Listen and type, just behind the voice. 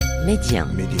ميديا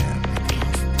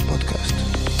بودكاست.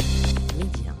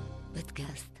 ميديا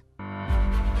بودكاست.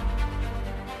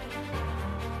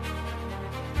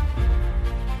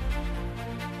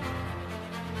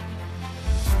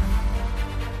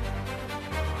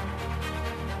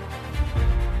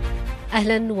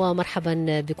 أهلا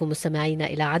ومرحبا بكم مستمعين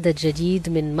إلى عدد جديد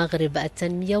من مغرب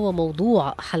التنمية،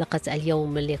 وموضوع حلقة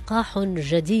اليوم لقاح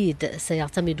جديد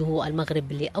سيعتمده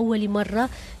المغرب لأول مرة،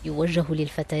 يوجه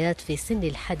للفتيات في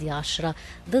سن 11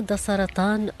 ضد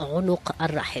سرطان عنق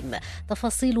الرحم.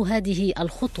 تفاصيل هذه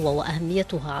الخطوة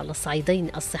وأهميتها على الصعيدين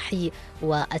الصحي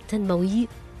والتنموي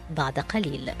بعد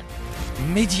قليل.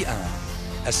 ميديا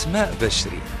أسماء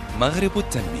بشري، مغرب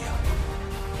التنمية.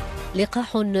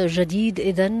 لقاح جديد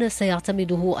إذن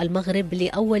سيعتمده المغرب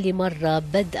لأول مرة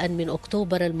بدءا من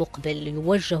أكتوبر المقبل،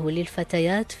 يوجه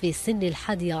للفتيات في سن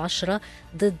 11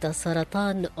 ضد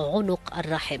سرطان عنق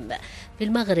الرحم. في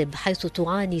المغرب، حيث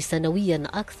تعاني سنويا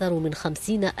أكثر من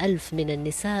 50,000 من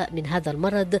النساء من هذا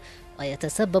المرض،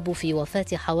 ويتسبب في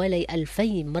وفاة حوالي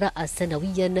 2000 امرأة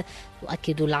سنويا،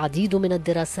 تؤكد العديد من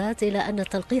الدراسات إلى أن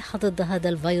التلقيح ضد هذا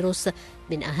الفيروس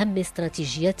من أهم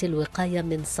استراتيجيات الوقاية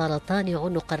من سرطان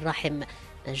عنق الرحم،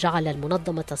 ما جعل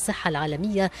المنظمة الصحة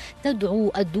العالمية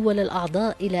تدعو الدول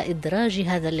الأعضاء إلى إدراج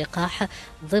هذا اللقاح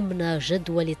ضمن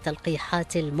جدول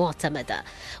التلقيحات المعتمدة.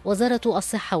 وزارة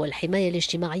الصحة والحماية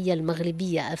الاجتماعية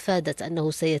المغربية أفادت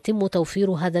أنه سيتم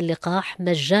توفير هذا اللقاح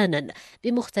مجانا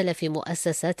بمختلف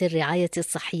مؤسسات الرعاية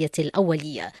الصحية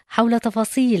الأولية. حول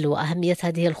تفاصيل وأهمية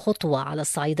هذه الخطوة على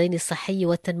الصعيدين الصحي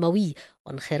والتنموي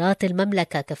وانخراط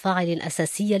المملكة كفاعل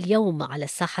أساسي اليوم على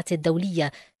الساحة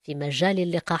الدولية في مجال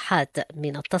اللقاحات،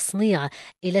 من التصنيع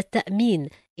إلى التأمين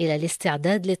إلى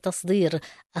الاستعداد للتصدير،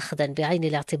 أخذا بعين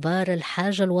الاعتبار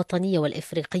الحاجة الوطنية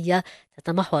والإفريقية،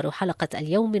 تتمحور حلقة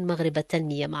اليوم من مغرب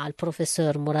التنمية مع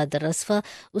البروفيسور مراد الرصفة،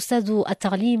 أستاذ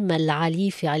التعليم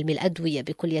العالي في علم الأدوية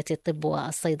بكلية الطب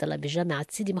والصيدلة بجامعة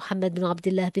سيدي محمد بن عبد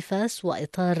الله بفاس،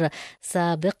 وإطار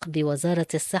سابق بوزارة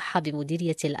الصحة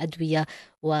بمديرية الأدوية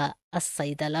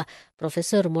والصيدلة.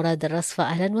 بروفيسور مراد الرصفة،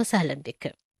 أهلا وسهلا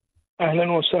بك.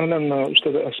 أهلا وسهلا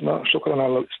أستاذ أسماء، شكرا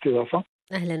على الاستضافة.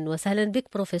 أهلا وسهلا بك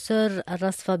بروفيسور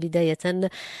الرصفة. بداية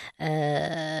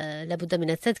لابد من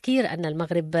التذكير أن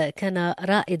المغرب كان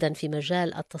رائدا في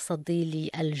مجال التصدي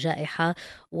للجائحة،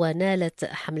 ونالت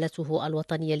حملته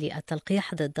الوطنية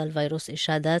للتلقيح ضد الفيروس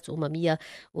إشادات أممية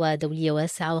ودولية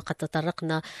واسعة، وقد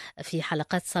تطرقنا في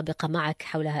حلقات سابقة معك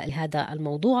حول هذا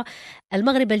الموضوع.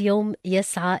 المغرب اليوم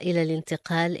يسعى إلى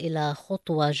الانتقال إلى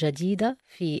خطوة جديدة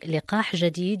في لقاح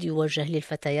جديد يوجه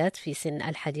للفتيات في سن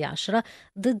 11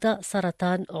 ضد سرطان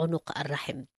عنق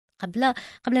الرحم.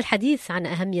 قبل الحديث عن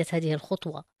أهمية هذه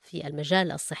الخطوة في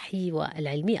المجال الصحي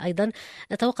والعلمي أيضا،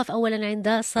 نتوقف أولا عند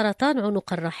سرطان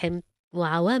عنق الرحم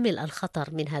وعوامل الخطر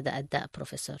من هذا الداء.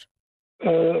 بروفيسور،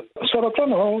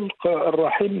 سرطان عنق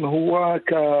الرحم هو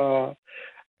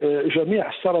كجميع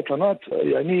السرطانات،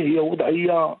 يعني هي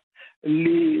وضعية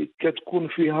اللي كتكون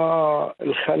فيها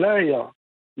الخلايا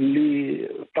اللي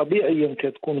طبيعيا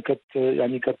كتكون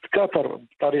كتكاثر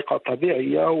بطريقه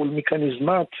طبيعيه،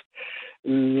 والميكانيزمات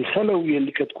الخلويه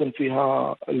اللي كتكون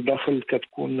فيها الداخل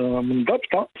كتكون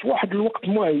منضبطه. في واحد الوقت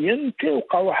معين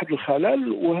كيوقع واحد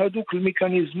الخلل، وهذوك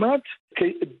الميكانيزمات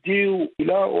كيؤديو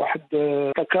الى واحد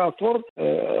تكاثر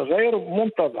غير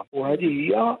منتظم، وهذه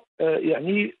هي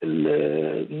يعني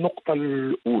النقطة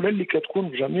الأولى اللي كتكون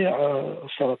في جميع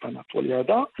السرطانات.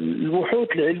 ولهذا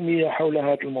البحوث العلمية حول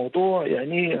هذا الموضوع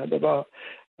يعني دابا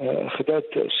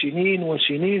أخذت سنين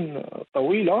وسنين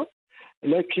طويلة،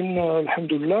 لكن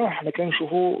الحمد لله حنا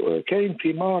كنشوفوا كاين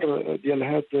ثمار ديال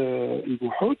هذه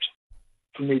البحوث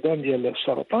في الميدان ديال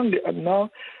السرطان، لأن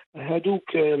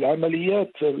هذوك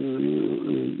العمليات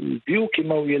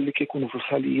البيوكيماويه اللي كيكونوا في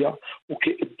الخليه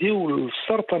وكيؤديو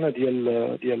للسرطنه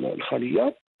ديال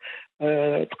الخليات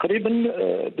تقريبا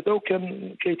بداو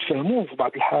كيتفهموا في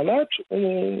بعض الحالات،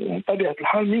 ومن طبيعه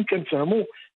الحال من كنفهموا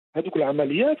هذوك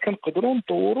العمليات كنقدروا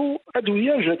نطوروا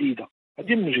ادويه جديده.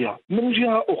 هذه من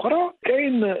جهه اخرى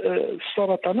كاين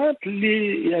السرطانات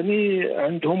اللي يعني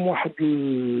عندهم واحد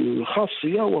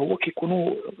الخاصيه، وهو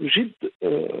كيكونوا جد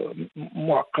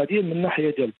معقدين من ناحيه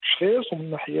ديال التشخيص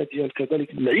ومن ناحيه ديال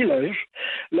كذلك العلاج.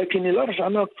 لكن الا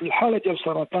رجعنا في الحاله ديال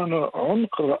سرطان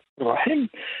عنق الرحم،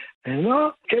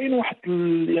 هنا كاين واحد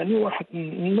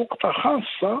النقطه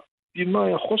خاصه بما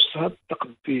يخص هذا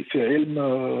التقدم في علم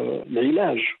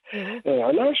العلاج.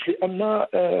 علاش؟ لان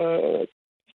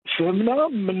فهمنا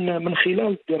من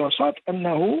خلال الدراسات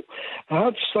أنه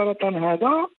هذا السرطان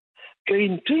هذا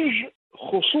كينتج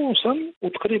خصوصا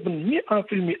وتقريبا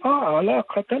 100%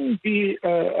 علاقة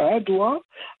بعدوى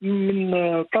من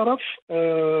طرف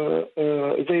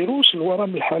فيروس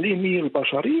الورم الحليمي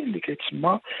البشري اللي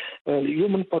كيتسمى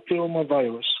الهيومن بابيلوما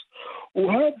فيروس.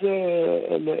 وهذا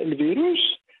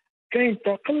الفيروس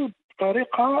كينتقل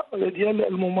بطريقة ديال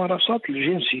الممارسات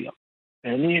الجنسية،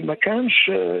 يعني ما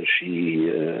كانش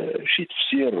شي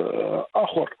تفسير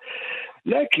آخر.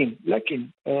 لكن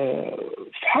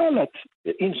في حالة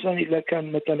الإنسان إذا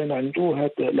كان مثلا عنده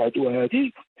هذه العدوى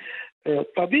هذه،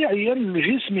 طبيعيا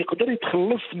الجسم يقدر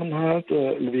يتخلص من هذا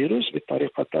الفيروس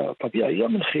بطريقة طبيعية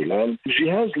من خلال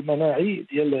الجهاز المناعي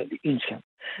ديال الإنسان.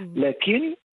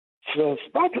 لكن في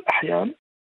بعض الأحيان،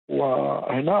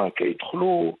 وهنا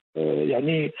كيدخلوا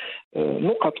يعني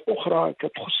نقط أخرى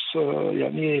كتخص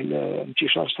يعني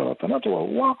انتشار السرطانات،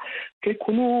 وهو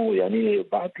كيكونوا يعني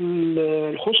بعض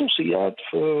الخصوصيات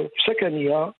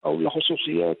سكنية أو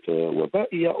خصوصيات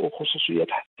وبائية أو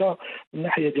خصوصيات حتى من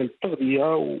ناحية ديال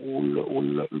التغذية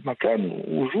والمكان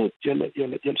وجود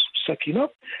ديال الساكنة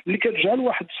اللي كتجعل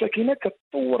واحد الساكنة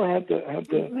كتطور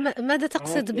هذا. ماذا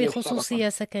تقصد بخصوصية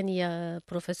سكنية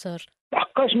بروفيسور؟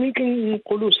 لحقاش ممكن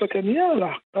نقولوا سكنيه،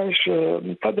 لحقاش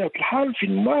من طبيعه الحال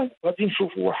فين ما غادي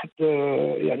نشوفوا واحد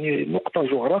يعني نقطه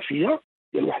جغرافيه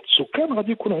ديال واحد السكان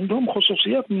غادي يكون عندهم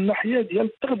خصوصيات من ناحيه ديال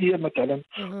التغذيه مثلا،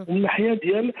 ومن ناحيه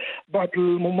ديال بعض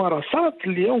الممارسات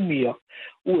اليوميه.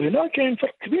 وهنا كاين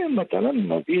فرق كبير مثلا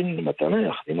ما بين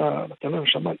مثلا خدينا مثلا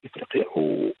شمال افريقيا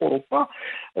واوروبا،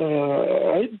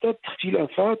 عده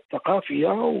اختلافات ثقافيه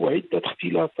وعده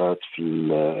اختلافات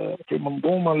في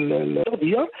المنظومه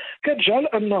التغذيه كتجعل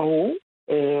انه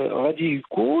غادي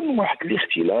يكون واحد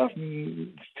الاختلاف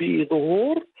في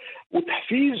ظهور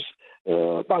وتحفيز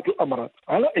بعض الامراض.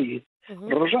 على اي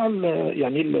نرجع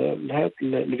يعني لهذا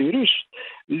الفيروس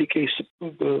اللي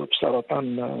كيسبب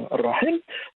بسرطان الرحم،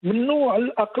 منه على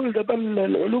الاقل دابا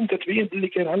العلوم كتبين باللي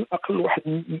كاين على الاقل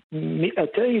واحد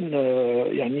 200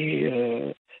 يعني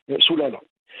سلاله،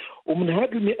 ومن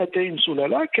هاد 200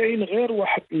 سلاله كاين غير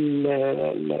واحد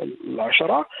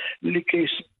 10 اللي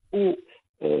كيسببوا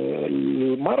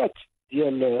المرض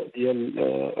ديال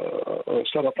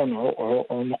سرطان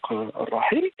عنق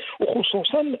الرحم،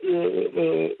 وخصوصا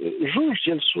جوج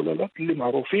ديال السلالات اللي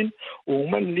معروفين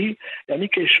وهما اللي يعني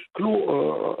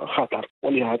كيشكلوا خطر.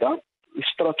 ولهذا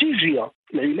الاستراتيجيه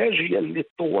العلاجيه اللي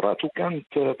تطورت وكانت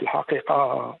في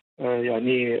الحقيقه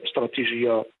يعني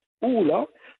استراتيجيه اولى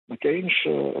ما كاينش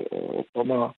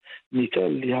ربما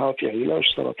مثال لها في علاج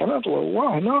السرطانات، وهو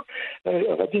هنا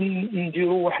غادي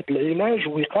نديروا واحد العلاج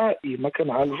وقائي، ما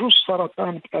كنعالجوش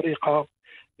السرطان بطريقه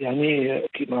يعني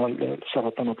كما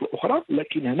السرطانات الاخرى،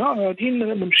 لكن هنا غادي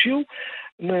نمشيو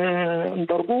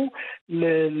نضربوا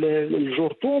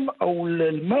الجرثوم او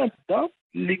الماده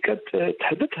اللي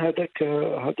كتحدث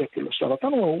هذاك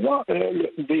السرطان وهو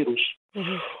الفيروس.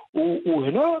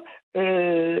 وهنا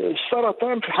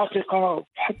السرطان في الحقيقه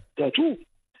بحد ذاته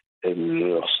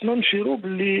خصنا نشيروا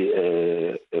باللي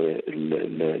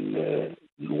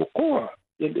الوقوع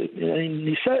يعني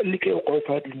النساء اللي كيوقعوا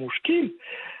في هذا المشكل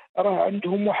راه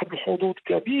عندهم واحد الحظوظ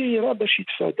كبيره باش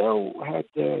يتفاداو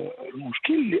هذا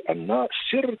المشكل، لان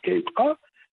السر كيبقى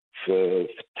في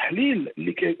التحليل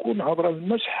اللي كيكون عبر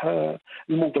المسح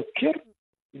المبكر،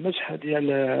 المسح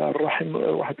ديال الرحم،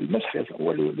 واحد المسح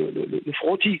هو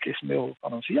الفغوتي كيسميوه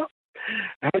بالفرنسيه.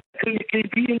 هذا اللي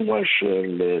كيبين واش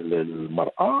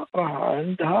المراه راه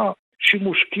عندها شي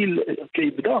مشكل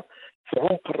كيبدا في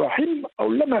عنق الرحم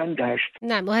او لا ما عندهاش.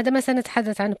 نعم، وهذا ما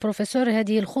سنتحدث عن بروفيسور.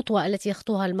 هذه الخطوة التي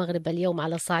يخطوها المغرب اليوم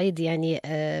على صعيد يعني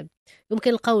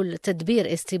يمكن القول تدبير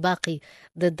استباقي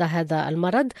ضد هذا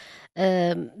المرض،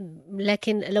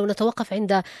 لكن لو نتوقف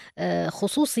عند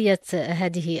خصوصية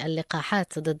هذه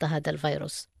اللقاحات ضد هذا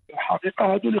الفيروس.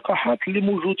 الحقيقة هذو اللقاحات اللي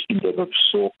موجودين دابا في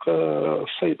السوق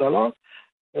الصيدلة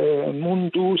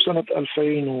منذ سنة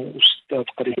 2006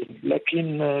 تقريبا،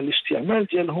 لكن الاستعمال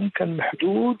ديالهم كان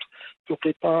محدود في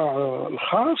القطاع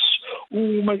الخاص،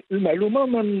 والمعلومة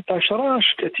ما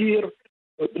انتشراش كثير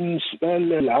بالنسبة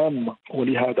للعامة.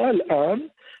 ولهذا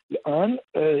الآن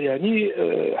يعني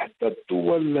حتى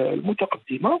الدول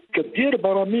المتقدمة كتدير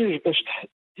برامج باش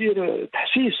دير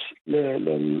تحسيس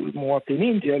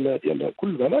للمواطنين ديال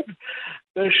كل بلد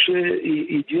باش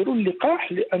يديروا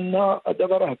اللقاح، لان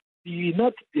دابا راه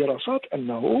بينات الدراسات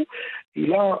انه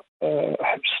الى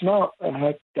حبسنا هذا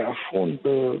التعفن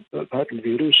بهذا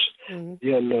الفيروس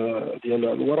ديال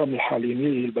الورم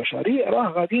الحليمي البشري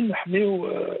راه غادي نحميو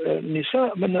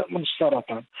النساء من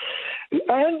السرطان.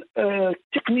 الان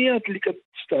التقنيات اللي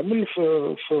كتستعمل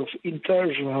في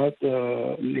انتاج هذا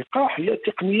اللقاح هي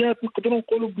تقنيات نقدروا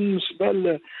نقولوا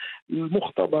بالنسبه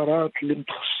المختبرات اللي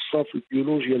متخصصه في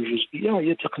البيولوجيا الجزئيه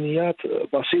هي تقنيات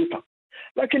بسيطه،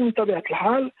 لكن من طبيعه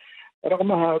الحال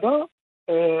رغم هذا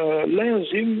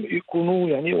لازم يكونوا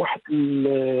يعني واحد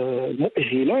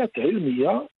المؤهلات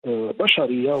علميه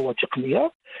بشريه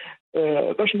وتقنيه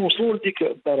باش نوصلوا لديك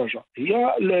الدرجه.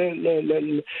 هي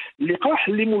اللقاح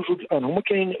اللي موجود الان هما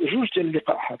كاين جوج ديال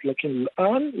اللقاحات، لكن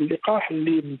الان اللقاح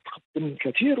اللي متقدم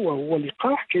كثير وهو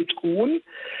لقاح كيتكون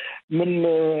من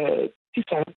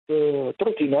 9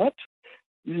 بروتينات،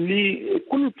 اللي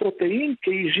كل بروتين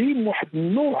كيجي من واحد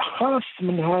النوع خاص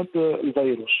من هذا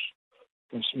الفيروس،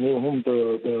 كنسميوهم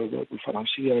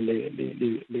بالفرنسيه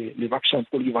لي فاكسان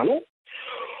بوليفالون.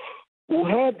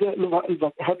 وهذا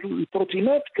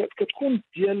البروتينات كتكون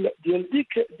ديال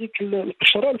ديك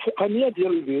القشره الفوقانيه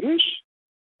ديال الفيروس،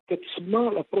 كتسمى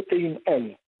البروتين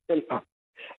ال.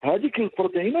 هذيك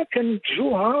البروتينه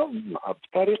كننتجوها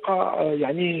بطريقه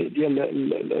يعني ديال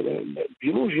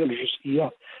البيولوجيا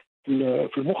الجزئيه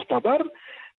في المختبر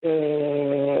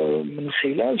من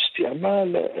خلال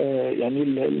استعمال يعني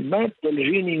الماده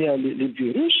الجينيه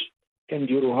للفيروس.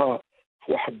 كنديروها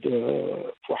في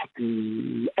واحد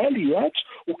الاليات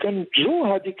وكننتجوا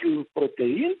هذيك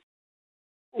البروتين.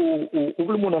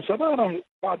 وبالمناسبه راه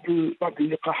بعض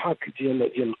اللقاحات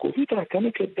ديال الكوفيد راه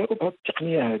كانوا كيداروا بهذه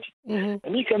التقنيه هذه،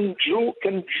 يعني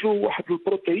كننتجوا واحد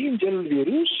البروتين ديال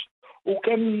الفيروس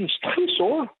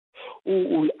وكنستخلصوه،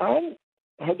 والان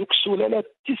هذوك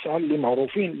السلالات 9 اللي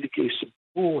معروفين اللي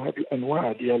كيسببوا هذه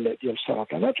الانواع ديال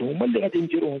السرطانات هما اللي غادي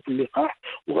نديروهم في اللقاح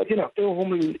وغادي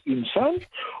نعطيوهم للانسان.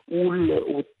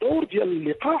 والدور ديال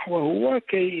اللقاح وهو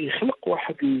كيخلق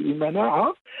واحد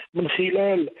المناعه من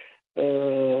خلال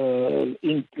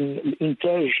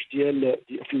الانتاج ديال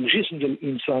في الجسم ديال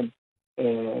الانسان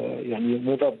يعني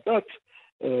مضادات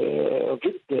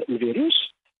ضد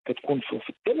الفيروس كتكون في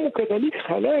الدم، وكذلك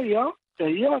خلايا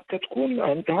هي كتكون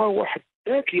عندها واحد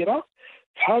ذاكره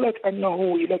في حاله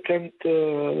انه اذا كانت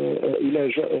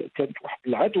واحد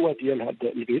العدوى ديال هذا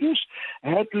الفيروس،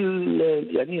 هذا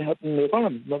يعني هذا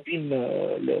النظام ما بين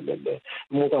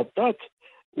المضادات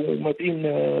وما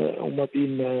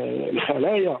بين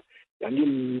الخلايا يعني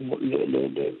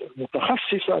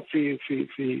المتخصصه في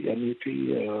يعني في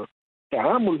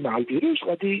التعامل مع الفيروس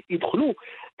غادي يدخلوا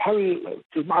بحال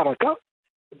في المعركه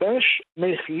باش ما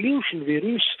يخليوش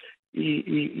الفيروس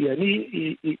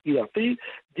يعني يعطي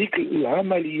ديك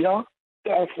العمليه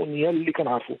التعفنيه اللي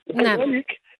كنعرفوا.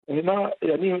 وكذلك هنا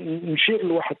يعني نشير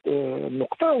لواحد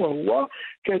النقطه، وهو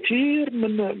كثير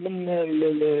من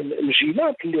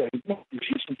الجينات اللي عندنا في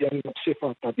الجسم ديالنا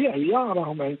بصفه طبيعيه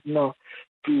راهم عندنا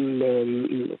في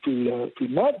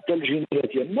الماده الجينيه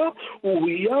ديالنا،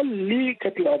 وهي اللي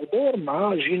كتلعب دور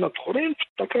مع جينات اخرين في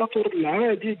التكاثر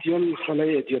العادي ديال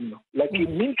الخلايا ديالنا.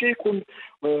 لكن من كيكون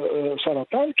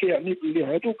سرطان كيعني بلي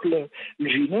هذوك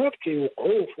الجينات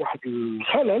كيوقعوا في واحد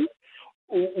الخلل،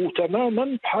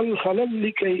 وتماما بحال الخلل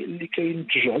اللي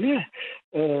كينتج عليه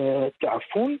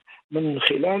التعفن من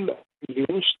خلال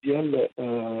الفيروس ديال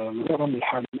الورم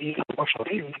الحميد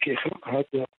البشري اللي كيخلق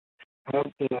هذا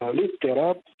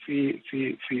الاضطراب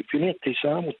في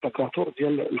الانقسام والتكاثر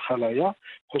ديال الخلايا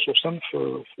خصوصا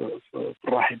في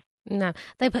الرحم. نعم.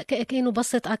 طيب كي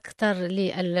نبسط أكثر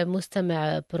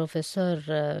للمستمع بروفيسور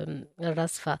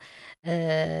الرصفة،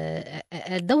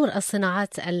 دور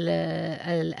الصناعات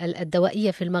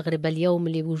الدوائية في المغرب اليوم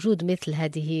لوجود مثل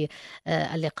هذه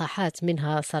اللقاحات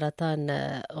منها سرطان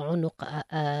عنق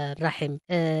الرحم،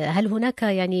 هل هناك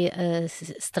يعني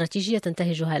استراتيجية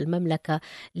تنتهجها المملكة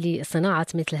لصناعة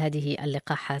مثل هذه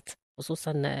اللقاحات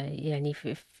خصوصا يعني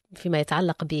فيما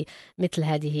يتعلق بمثل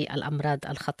هذه الأمراض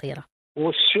الخطيرة؟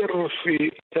 والسر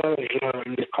في إنتاج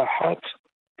اللقاحات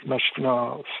كما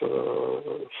شفنا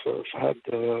في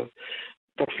هذه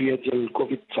الظرفية ديال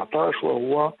الكوفيد 19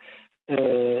 وهو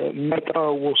مدى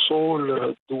وصول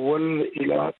الدول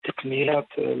إلى التقنيات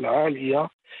العالية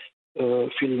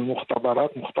في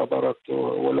مختبرات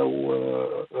ولو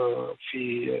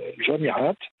في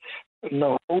الجامعات،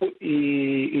 أنه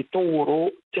يطوروا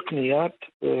تقنيات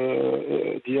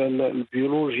ديال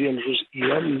البيولوجيا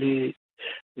الجزئية اللي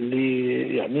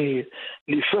يعني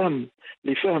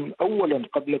لفهم اولا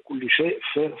قبل كل شيء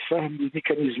فهم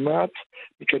الميكانيزمات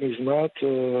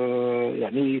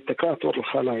يعني تكاثر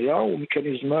الخلايا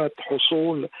وميكانيزمات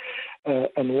حصول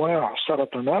انواع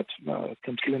السرطانات.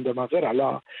 كنتكلم دابا غير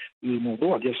على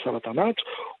الموضوع ديال السرطانات،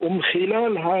 ومن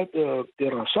خلال هذه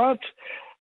الدراسات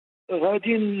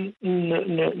غادي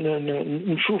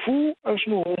نشوفوا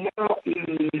اشنو هما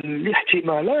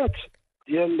الاحتمالات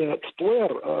ديال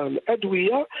تطوير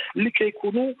الادويه اللي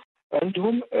كيكونوا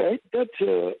عندهم عده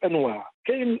انواع.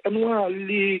 كاين الانواع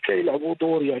اللي كيلعبوا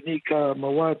دور يعني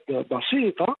كمواد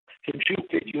بسيطه كيمشيو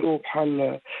كيديروا كيديروا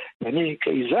بحال يعني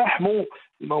كيزاحموا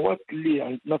المواد اللي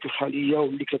عندنا في الخليه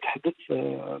واللي كتحدث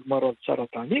المرض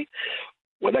السرطاني.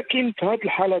 ولكن في هذه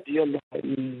الحاله ديال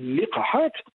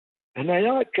اللقاحات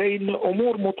هنايا كاين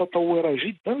امور متطوره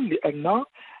جدا، لان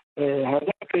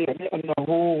هذا يعني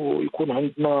انه يكون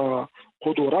عندنا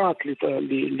قدرات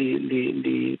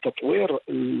لتطوير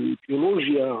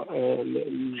البيولوجيا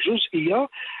الجزئيه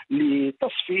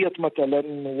لتصفيه مثلا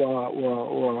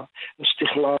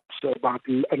واستخلاص بعض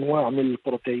الانواع من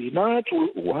البروتينات،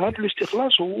 وهذا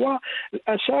الاستخلاص هو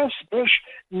الاساس باش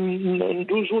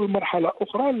ندوزوا لمرحله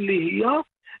اخرى اللي هي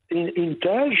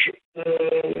انتاج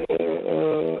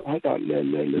هذا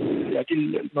يعني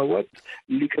المواد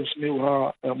اللي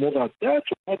كنسميوها مضادات،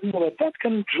 وهذه المضادات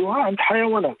كننتجوها عند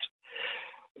حيوانات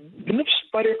بنفس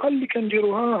الطريقه اللي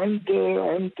كنديروها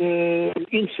عند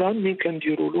الانسان اللي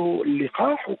كنديروا له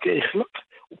اللقاح وكيخلق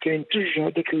وكينتج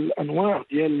هذيك الانواع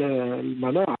ديال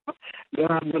المناعه،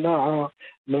 لا مناعه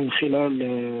من خلال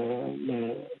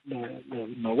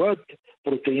المواد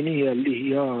البروتينيه اللي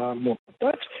هي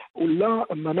المضادات، ولا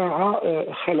مناعه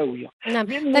خلويه. نعم.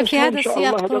 طيب في هذا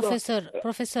السياق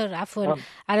بروفيسور عفوا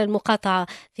على المقاطعة،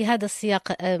 في هذا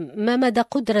السياق ما مدى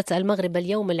قدرة المغرب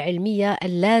اليوم العلمية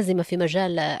اللازمة في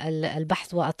مجال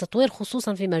البحث والتطوير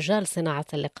خصوصا في مجال صناعة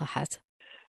اللقاحات؟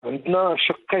 عندنا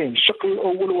شقين. الشق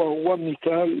الاول وهو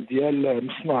مثال ديال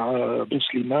مصنع بن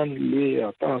سليمان اللي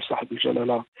عطاه صاحب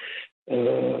الجلاله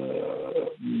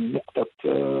نقطه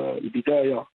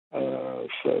البدايه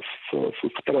في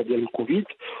الفتره ديال الكوفيد.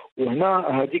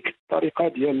 وهنا هذيك الطريقه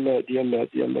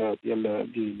ديال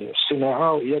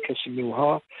الصناعه وهي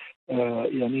كنسميوها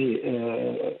يعني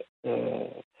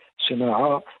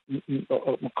صناعه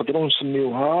نقدروا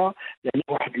نسميوها يعني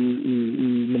واحد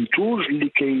المنتوج اللي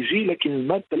كيجي، لكن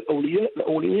الماده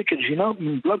الاوليه كتجينا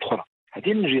من بلاد اخرى.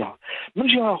 هذه من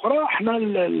جهه اخرى حنا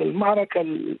المعركه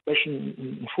باش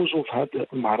نفوزوا في هذه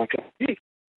المعركه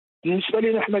بالنسبه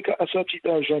لنا حنا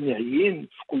كاساتذه جامعيين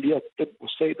في كليات الطب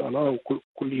والصيدله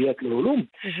وكليات العلوم.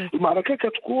 المعركه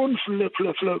كتكون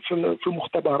في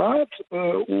المختبرات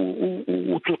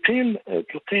وتلقين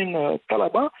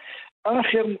الطلبه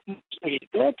اخر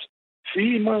المستجدات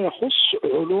فيما يخص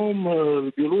علوم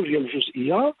البيولوجيا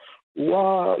الجزئيه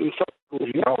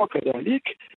والفيزيولوجيا،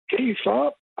 وكذلك كيف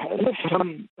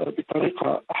نفهم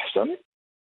بطريقه احسن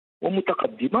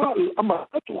ومتقدمه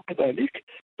الامراض، وكذلك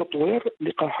تطوير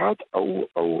لقاحات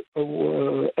او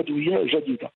ادويه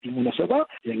جديده. بالمناسبه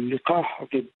اللقاح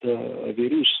ضد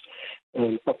فيروس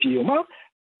البابيوما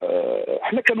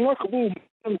احنا كنواكبوا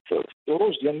في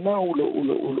الدروس ديالنا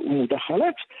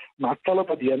والمداخلات مع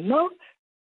الطلبه ديالنا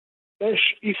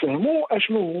باش يفهموا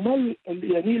اشنو هما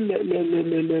يعني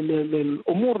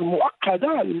الامور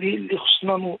المعقده اللي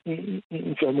خصنا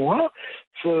نفهموها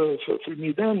في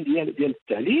الميدان ديال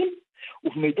التعليم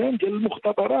وفي الميدان ديال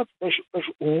المختبرات، باش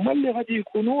هما اللي غادي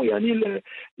يكونوا يعني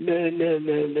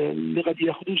اللي غادي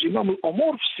ياخذوا زمام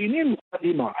الامور في السنين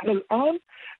القادمه. احنا الان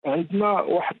عندنا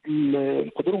واحد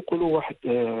نقدروا نقولوا واحد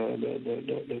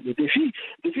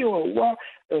ديفي وهو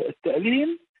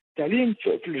التعليم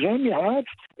في الجامعات،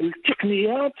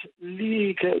 التقنيات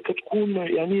اللي كتكون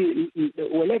يعني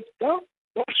ولا بد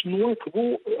باش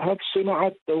نواكبوا هذه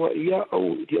الصناعات الدوائيه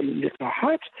او ديال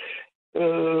اللقاحات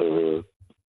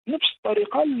نفس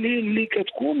الطريقه اللي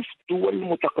كتكون في الدول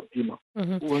المتقدمه.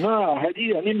 وهنا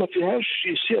هذه يعني ما فيهاش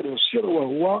شي سر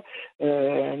وهو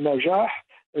نجاح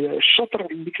الشطر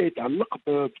اللي كيتعلق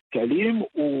بالتعليم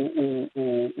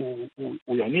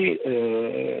ويعني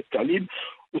التعليم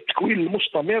والتكوين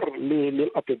المستمر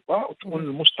للاطباء والتكوين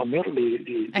المستمر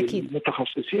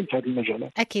للمتخصصين في هذه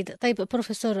المجالات. اكيد. طيب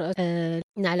بروفيسور،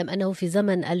 نعلم انه في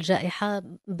زمن الجائحه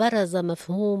برز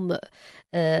مفهوم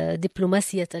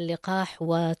دبلوماسيه اللقاح،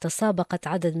 وتسابقت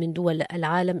عدد من دول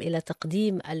العالم الى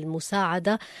تقديم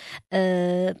المساعده.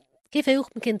 كيف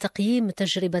يمكن تقييم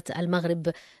تجربة المغرب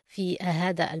في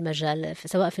هذا المجال،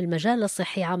 سواء في المجال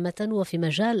الصحي عامة وفي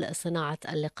مجال صناعة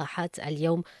اللقاحات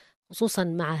اليوم، خصوصا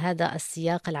مع هذا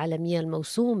السياق العالمي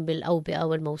الموسوم بالأوبئة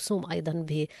والموسوم أيضا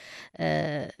ب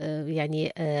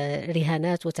يعني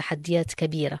رهانات وتحديات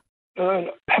كبيرة؟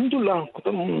 الحمد لله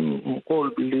نقدر نقول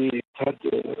باللي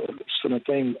هذه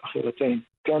السنتين الأخيرتين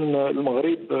كان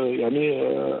المغرب يعني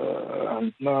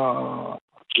عندنا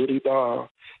تجربة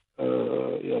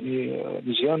يعني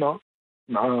مزيانة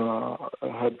مع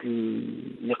هذه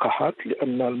اللقاحات،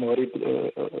 لأن المغرب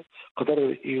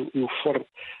قدر يوفر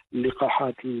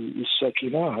اللقاحات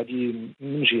للساكنة هذه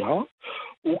من جهة،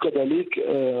 وكذلك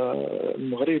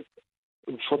المغرب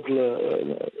بفضل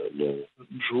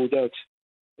المجهودات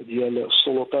ديال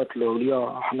السلطات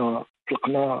العليا احنا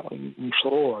طلقنا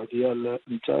مشروع ديال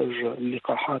إنتاج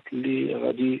اللقاحات اللي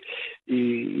غادي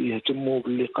يهتموا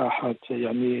باللقاحات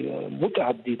يعني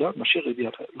متعددة ماشي غير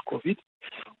ديال الكوفيد،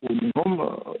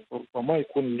 ومنهم ربما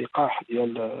يكون اللقاح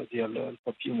ديال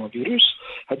البابيوما فيروس.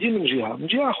 هذه من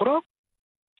جهة أخرى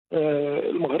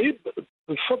المغرب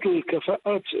بفضل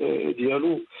الكفاءات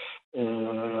ديالو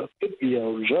الطبية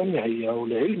والجامعية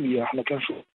والعلمية، احنا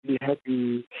كنشوف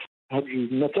هذه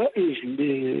النتائج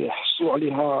اللي حصلوا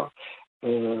عليها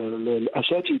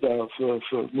الأساتذة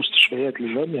في المستشفيات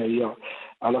الجامعية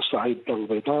على الصعيد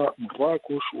البيضاء،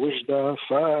 مراكش، وجدة،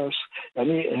 فاس.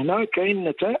 يعني هنا كاين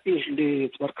نتائج اللي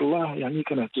تبارك الله يعني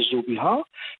كنعتزوا بها.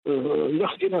 إلا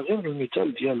خدينا غير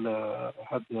المثال ديال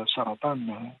هذا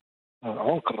سرطان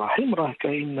عنق الرحم، راه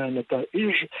كاين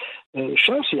نتائج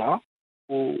شاسعة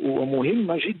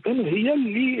ومهمة جدا، هي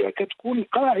اللي كتكون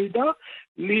قاعدة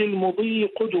للمضي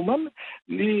قدما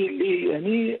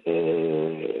يعني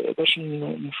باش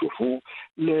نشوفوا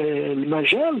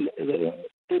المجال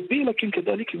الطبي لكن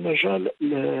كذلك المجال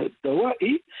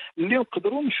الدوائي اللي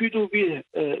نقدروا نفيدوا به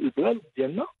البلاد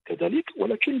ديالنا كذلك،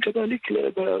 ولكن كذلك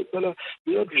بلاد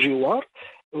الجوار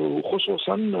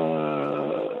وخصوصا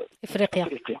إفريقيا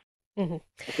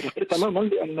تماما،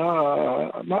 لأن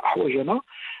ما أحوجنا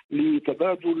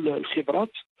لتبادل الخبرات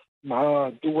مع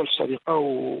الدول الصديقة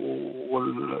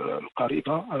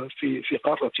والقريبة في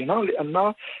قارتنا،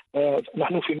 لأن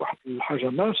نحن في واحد الحاجة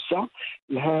ماسة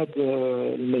لهذا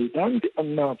الميدان،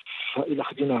 لأن إذا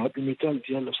خدينا هذا المثال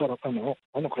ديال سرطان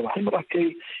عنق الرحم راه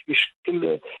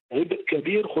يشكل عبء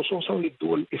كبير خصوصا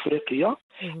للدول الإفريقية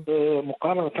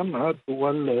مقارنة مع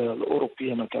الدول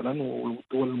الأوروبية مثلا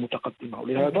والدول المتقدمة.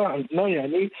 ولهذا عندنا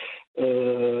يعني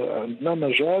عندنا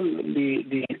مجال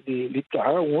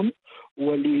للتعاون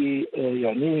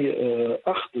يعني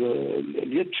أخذ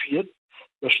اليد في يد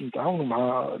باش نتعاونوا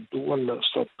مع الدول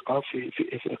الصديقة في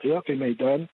إفريقيا في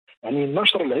ميدان يعني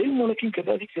نشر العلم، ولكن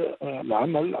كذلك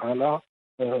العمل على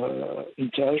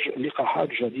إنتاج لقاحات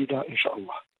جديدة إن شاء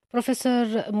الله. بروفيسور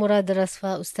مراد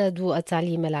رصفة، أستاذ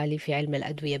التعليم العالي في علم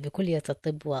الأدوية بكلية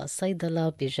الطب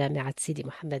والصيدلة بجامعة سيدي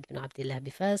محمد بن عبد الله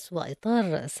بفاس،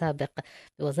 وإطار سابق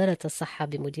بوزارة الصحة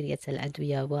بمديرية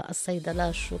الأدوية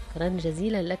والصيدلة، شكرا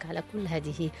جزيلا لك على كل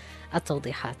هذه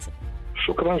التوضيحات.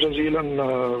 شكرا جزيلا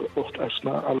أخت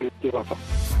أسماء على الاستضافة.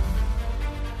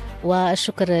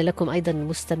 والشكر لكم أيضا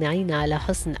مستمعين على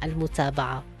حسن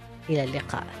المتابعة. إلى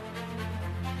اللقاء.